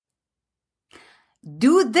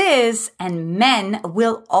Do this and men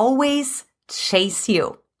will always chase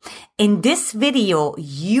you. In this video,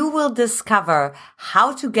 you will discover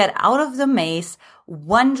how to get out of the maze,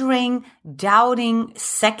 wondering, doubting,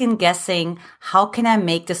 second guessing, how can I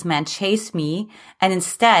make this man chase me? And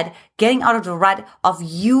instead getting out of the rut of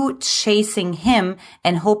you chasing him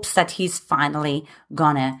in hopes that he's finally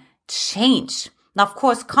gonna change. Now, of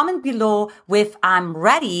course, comment below with I'm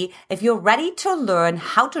ready if you're ready to learn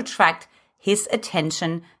how to attract his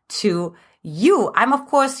attention to you. I'm, of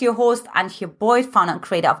course, your host, Antje Boyd, founder and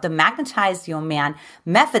creator of the Magnetize Your Man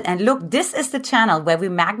method. And look, this is the channel where we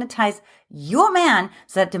magnetize your man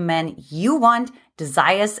so that the man you want,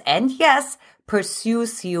 desires, and yes,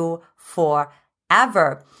 pursues you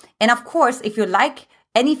forever. And of course, if you like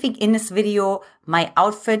anything in this video, my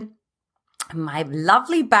outfit, my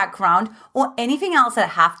lovely background, or anything else that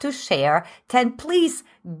I have to share, then please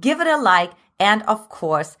give it a like and, of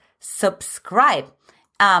course, subscribe.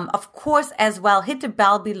 Of course, as well, hit the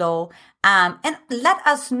bell below and let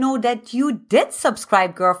us know that you did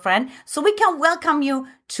subscribe, girlfriend, so we can welcome you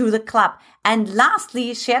to the club. And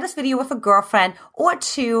lastly, share this video with a girlfriend or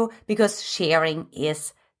two because sharing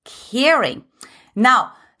is caring.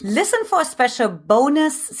 Now, listen for a special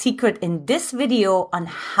bonus secret in this video on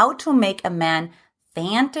how to make a man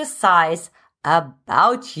fantasize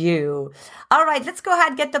about you. All right, let's go ahead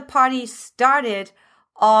and get the party started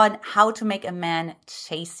on how to make a man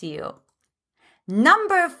chase you.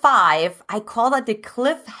 Number 5, I call that the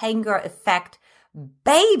cliffhanger effect,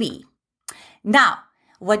 baby. Now,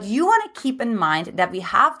 what you want to keep in mind that we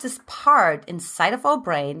have this part inside of our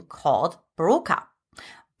brain called Broca.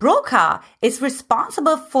 Broca is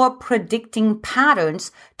responsible for predicting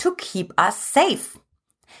patterns to keep us safe.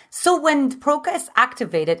 So when Broca is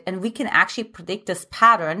activated and we can actually predict this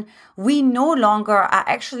pattern, we no longer are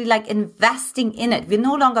actually like investing in it. We're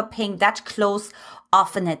no longer paying that close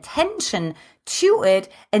of an attention to it.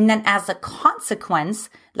 And then as a consequence,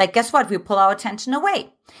 like guess what? We pull our attention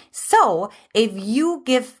away. So if you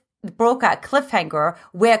give Broca a cliffhanger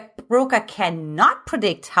where Broca cannot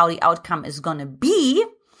predict how the outcome is going to be,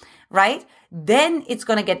 right? Then it's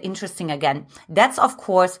going to get interesting again. That's, of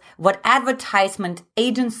course, what advertisement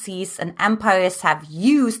agencies and empires have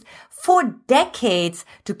used for decades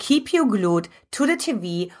to keep you glued to the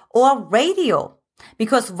TV or radio.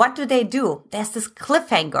 Because what do? There's this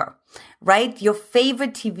cliffhanger, right? Your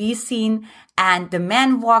favorite TV scene and the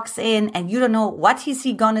man walks in and you don't know what is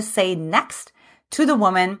he going to say next to the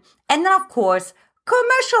woman. And then, of course,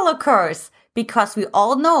 commercial occurs because we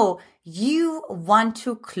all know you want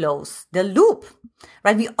to close the loop,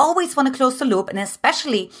 right? We always want to close the loop. And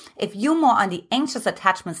especially if you're more on the anxious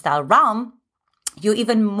attachment style realm, you're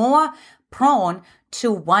even more prone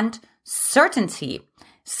to want certainty.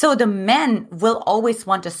 So the men will always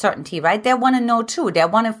want a certainty, right? They want to know too. They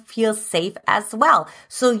want to feel safe as well.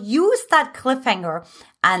 So use that cliffhanger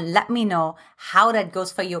and let me know how that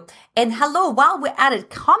goes for you. And hello, while we're at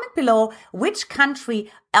it, comment below which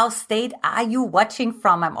country or state are you watching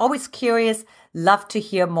from? I'm always curious. Love to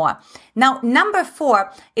hear more. Now, number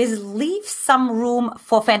 4 is leave some room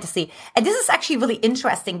for fantasy. And this is actually really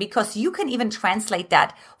interesting because you can even translate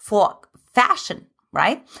that for fashion.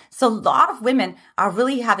 Right? So a lot of women are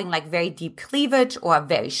really having like very deep cleavage or a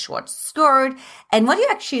very short skirt. And what you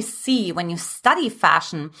actually see when you study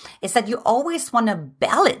fashion is that you always want to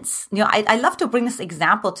balance. You know, I love to bring this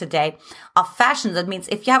example today of fashion. That means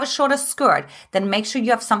if you have a shorter skirt, then make sure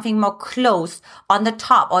you have something more close on the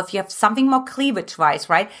top. Or if you have something more cleavage wise,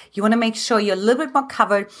 right? You want to make sure you're a little bit more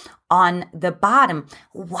covered on the bottom.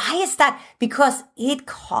 Why is that? Because it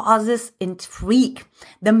causes intrigue.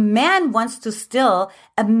 The man wants to still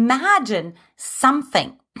imagine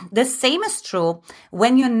something. The same is true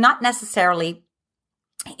when you're not necessarily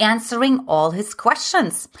answering all his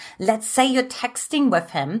questions. Let's say you're texting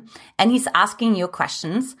with him and he's asking you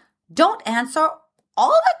questions. Don't answer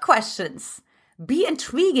all the questions. Be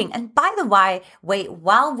intriguing. And by the way,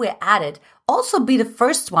 while we're at it, also be the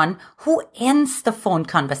first one who ends the phone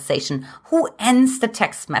conversation, who ends the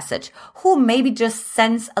text message, who maybe just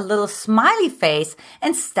sends a little smiley face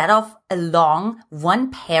instead of a long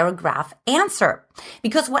 1-paragraph answer.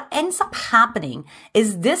 Because what ends up happening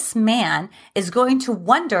is this man is going to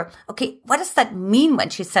wonder, okay, what does that mean when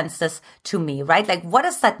she sends this to me, right? Like, what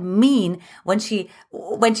does that mean when she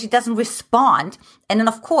doesn't respond? And then,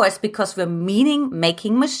 of course, because we're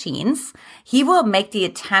meaning-making machines, he will make the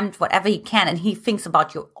attempt, whatever he can, and he thinks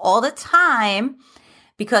about you all the time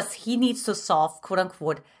because he needs to solve, quote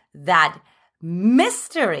unquote, that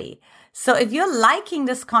mystery. So if you're liking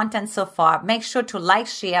this content so far, make sure to like,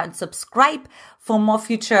 share, and subscribe for more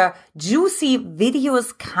future juicy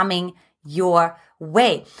videos coming your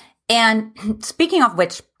way. And speaking of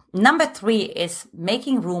which, number 3 is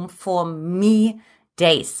making room for me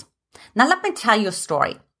days. Now, let me tell you a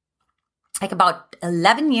story. Like about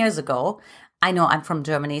 11 years ago, I know I'm from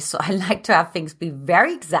Germany, so I like to have things be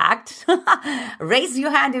very exact. Raise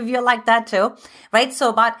your hand if you're like that too, right?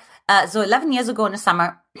 So 11 years ago in the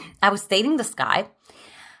summer, I was dating this guy,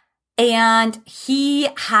 and he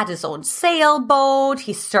had his own sailboat.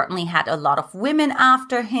 He certainly had a lot of women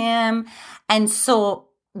after him. And so,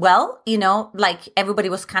 well, like everybody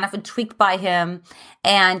was kind of intrigued by him,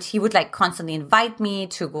 and he would like constantly invite me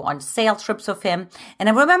to go on sail trips with him. And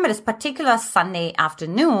I remember this particular Sunday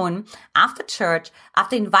afternoon after church,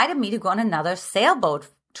 after he invited me to go on another sailboat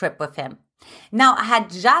trip with him. Now, I had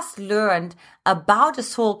just learned about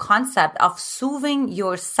this whole concept of soothing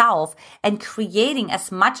yourself and creating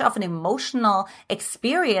as much of an emotional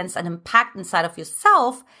experience and impact inside of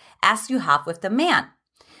yourself as you have with the man.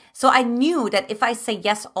 So I knew that if I say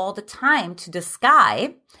yes all the time to this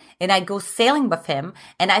guy and I go sailing with him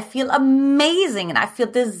and I feel amazing and I feel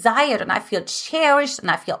desired and I feel cherished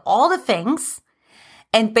and I feel all the things,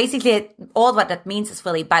 and basically all what that means is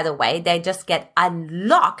really, by the way, they just get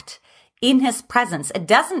unlocked in his presence. It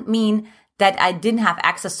doesn't mean that I didn't have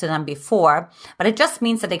access to them before, but it just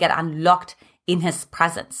means that they get unlocked in his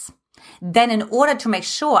presence. Then in order to make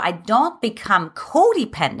sure I don't become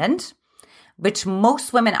codependent, which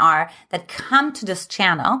most women are that come to this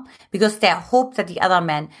channel because they hope that the other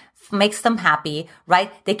man makes them happy,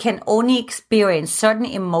 right? They can only experience certain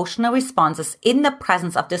emotional responses in the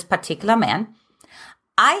presence of this particular man.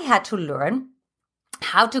 I had to learn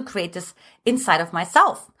how to create this inside of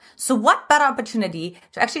myself. So what better opportunity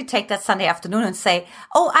to actually take that Sunday afternoon and say,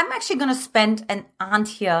 oh, I'm actually going to spend an aunt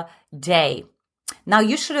here day. Now,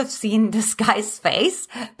 you should have seen this guy's face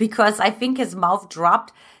because I think his mouth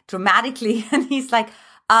dropped dramatically. And he's like,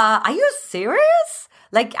 are you serious?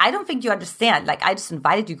 Like, I don't think you understand. Like, I just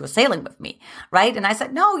invited you to go sailing with me, right? And I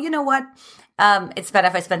said, no, you know what? It's better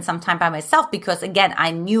if I spend some time by myself because, again,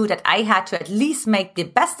 I knew that I had to at least make the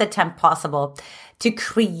best attempt possible to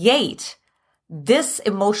create this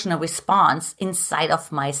emotional response inside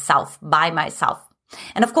of myself, by myself.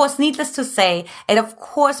 And of course, needless to say, it of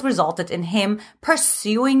course resulted in him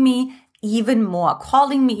pursuing me even more,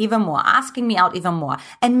 calling me even more, asking me out even more,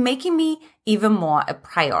 and making me even more a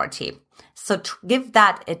priority. So give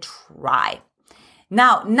that a try.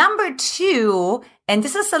 Now, number 2, and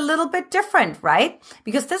this is a little bit different, right?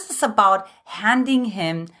 Because this is about handing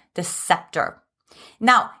him the scepter.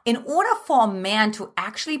 Now, in order for a man to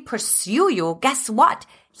actually pursue you, guess what?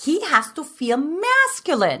 He has to feel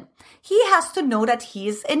masculine. He has to know that he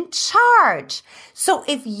is in charge. So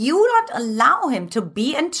if you don't allow him to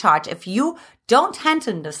be in charge, if you don't hand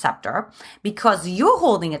him the scepter because you're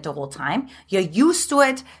holding it the whole time, you're used to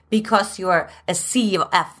it because you're a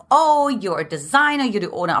CFO, you're a designer, you're the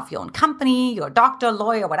owner of your own company, you're a doctor,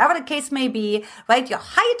 lawyer, whatever the case may be, right? You're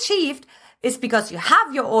high achieved is because you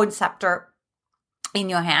have your own scepter in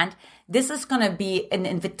your hand. This is going to be an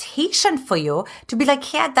invitation for you to be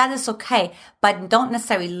like, yeah, that is okay, but don't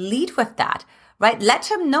necessarily lead with that, right?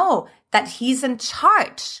 Let him know that he's in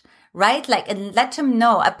charge, right? Like, and let him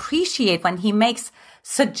know, appreciate when he makes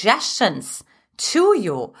suggestions to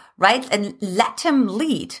you, right? And let him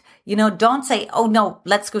lead. Don't say, oh no,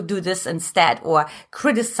 let's go do this instead, or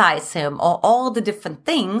criticize him or all the different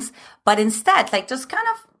things, but instead, like, just kind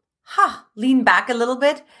of, lean back a little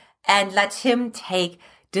bit and let him take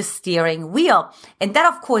the steering wheel. And that,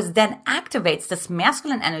 of course, then activates this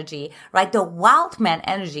masculine energy, right? The wild man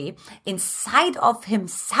energy inside of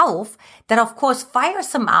himself that, of course,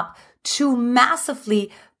 fires him up to massively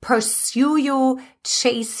pursue you,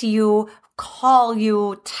 chase you, call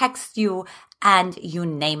you, text you, and you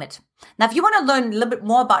name it. Now, if you want to learn a little bit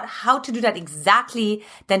more about how to do that exactly,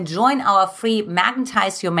 then join our free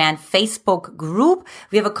Magnetize Your Man Facebook group.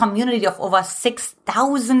 We have a community of over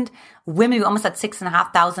 6,000 women. We're almost at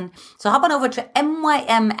 6,500. So hop on over to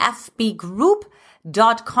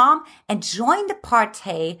mymfbgroup.com and join the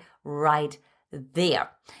party right there.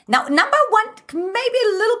 Now, number 1, maybe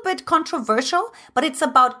a little bit controversial, but it's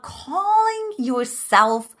about calling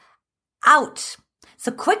yourself out.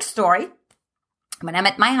 So quick story. When I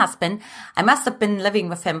met my husband, I must have been living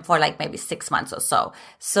with him for like maybe 6 months or so.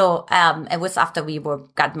 So it was after we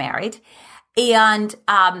got married. And,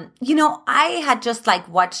 I had just like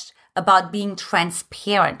watched about being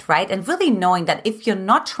transparent, right? And really knowing that if you're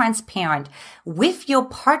not transparent with your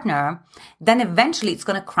partner, then eventually it's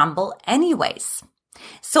going to crumble anyways.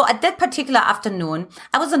 So at that particular afternoon,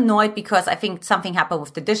 I was annoyed because I think something happened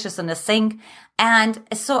with the dishes in the sink. And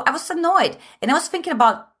so I was annoyed. And I was thinking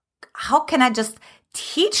about, how can I just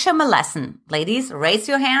teach him a lesson. Ladies, raise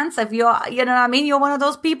your hands if you're, you know what I mean? You're one of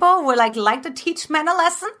those people who like to teach men a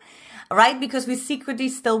lesson, right? Because we secretly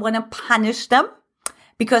still want to punish them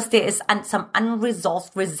because there is some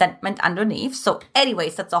unresolved resentment underneath. So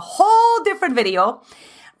anyways, that's a whole different video,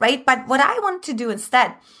 right? But what I want to do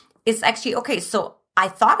instead is actually, okay, so I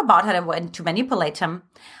thought about how I went to manipulate him,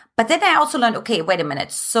 but then I also learned, okay, wait a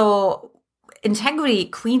minute. So integrity,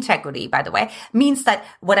 queen integrity, by the way, means that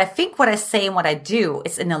what I think, what I say, and what I do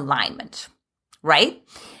is in alignment, right?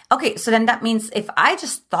 Okay, so then that means if I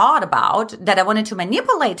just thought about that I wanted to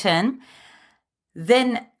manipulate him,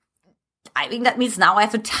 then I think that means now I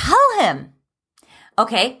have to tell him.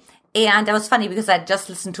 Okay, and that was funny because I just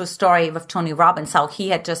listened to a story with Tony Robbins, how he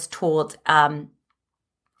had just told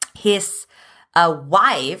his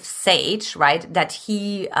wife, Sage, right, that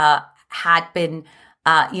he had been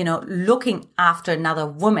looking after another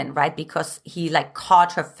woman, right? Because he like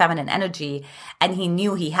caught her feminine energy and he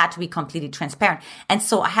knew he had to be completely transparent. And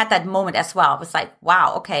so I had that moment as well. I was like,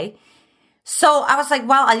 wow, okay. So I was like,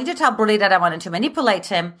 well, I need to tell Brody that I wanted to manipulate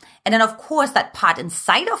him. And then of course that part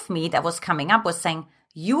inside of me that was coming up was saying,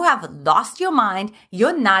 you have lost your mind.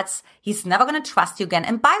 You're nuts. He's never going to trust you again.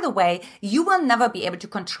 And by the way, you will never be able to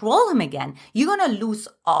control him again. You're going to lose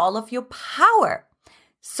all of your power.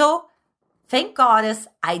 So thank goddess,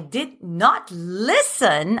 I did not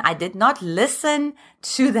listen. I did not listen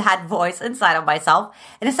to that voice inside of myself.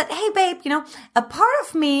 And I said, hey, babe, a part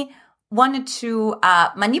of me wanted to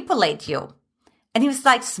manipulate you. And he was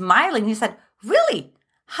like smiling. He said, really?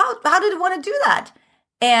 How did you want to do that?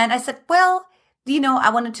 And I said, well, I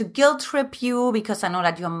wanted to guilt trip you because I know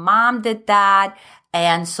that your mom did that.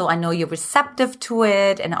 And so I know you're receptive to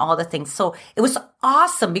it and all the things. So it was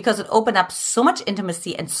awesome because it opened up so much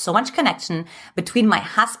intimacy and so much connection between my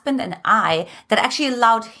husband and I that actually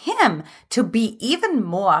allowed him to be even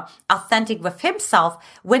more authentic with himself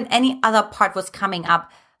when any other part was coming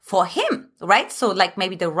up for him, right? So like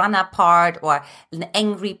maybe the runner part or an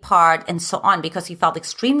angry part and so on, because he felt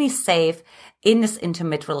extremely safe in this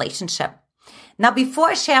intimate relationship. Now, before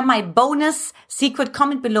I share my bonus secret,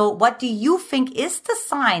 comment below, what do you think is the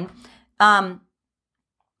sign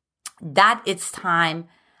that it's time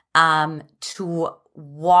to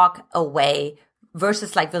walk away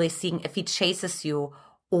versus like really seeing if he chases you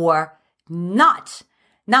or not?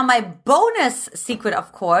 Now, my bonus secret,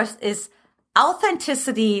 of course, is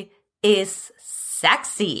authenticity is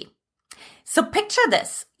sexy. So picture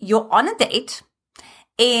this. You're on a date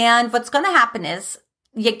and what's going to happen is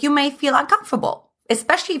you may feel uncomfortable,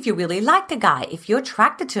 especially if you really like the guy, if you're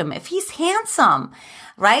attracted to him, if he's handsome,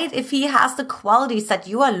 right? If he has the qualities that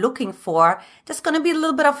you are looking for, there's going to be a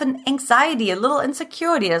little bit of an anxiety, a little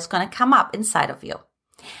insecurity that's going to come up inside of you.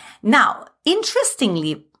 Now,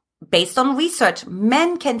 interestingly, based on research,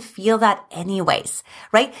 men can feel that anyways,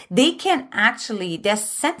 right? They're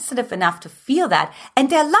sensitive enough to feel that and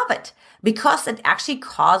they love it because it actually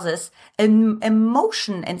causes an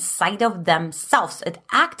emotion inside of themselves. It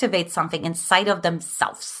activates something inside of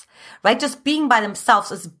themselves, right? Just being by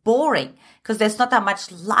themselves is boring because there's not that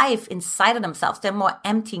much life inside of themselves. They're more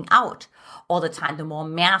emptying out all the time, the more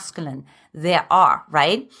masculine they are,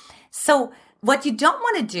 right? So what you don't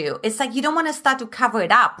want to do is like, you don't want to start to cover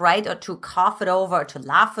it up, right? Or to cough it over, or to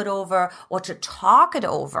laugh it over, or to talk it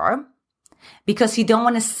over, because you don't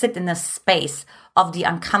want to sit in the space of the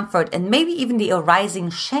uncomfort and maybe even the arising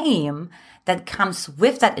shame that comes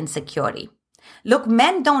with that insecurity. Look,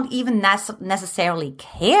 men don't even necessarily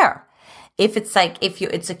care if it's like, if you're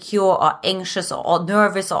insecure or anxious or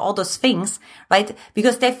nervous or all those things, right?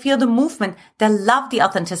 Because they feel the movement. They love the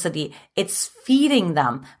authenticity. It's feeding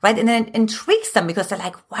them, right? And then it intrigues them because they're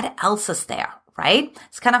like, what else is there, right?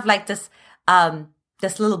 It's kind of like this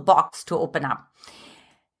little box to open up.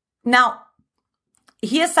 Now,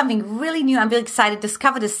 here's something really new. I'm really excited to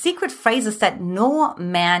discover the secret phrases that no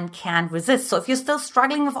man can resist. So if you're still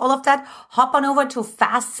struggling with all of that, hop on over to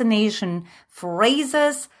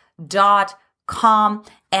FascinationPhrases.com.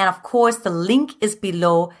 And of course, the link is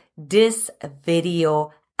below this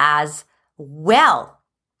video as well.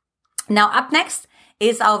 Now, up next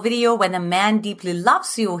is our video when a man deeply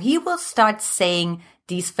loves you. He will start saying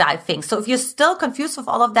these 5 things. So if you're still confused with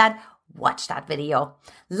all of that, watch that video.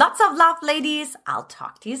 Lots of love, ladies. I'll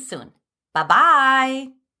talk to you soon.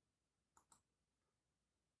 Bye-bye.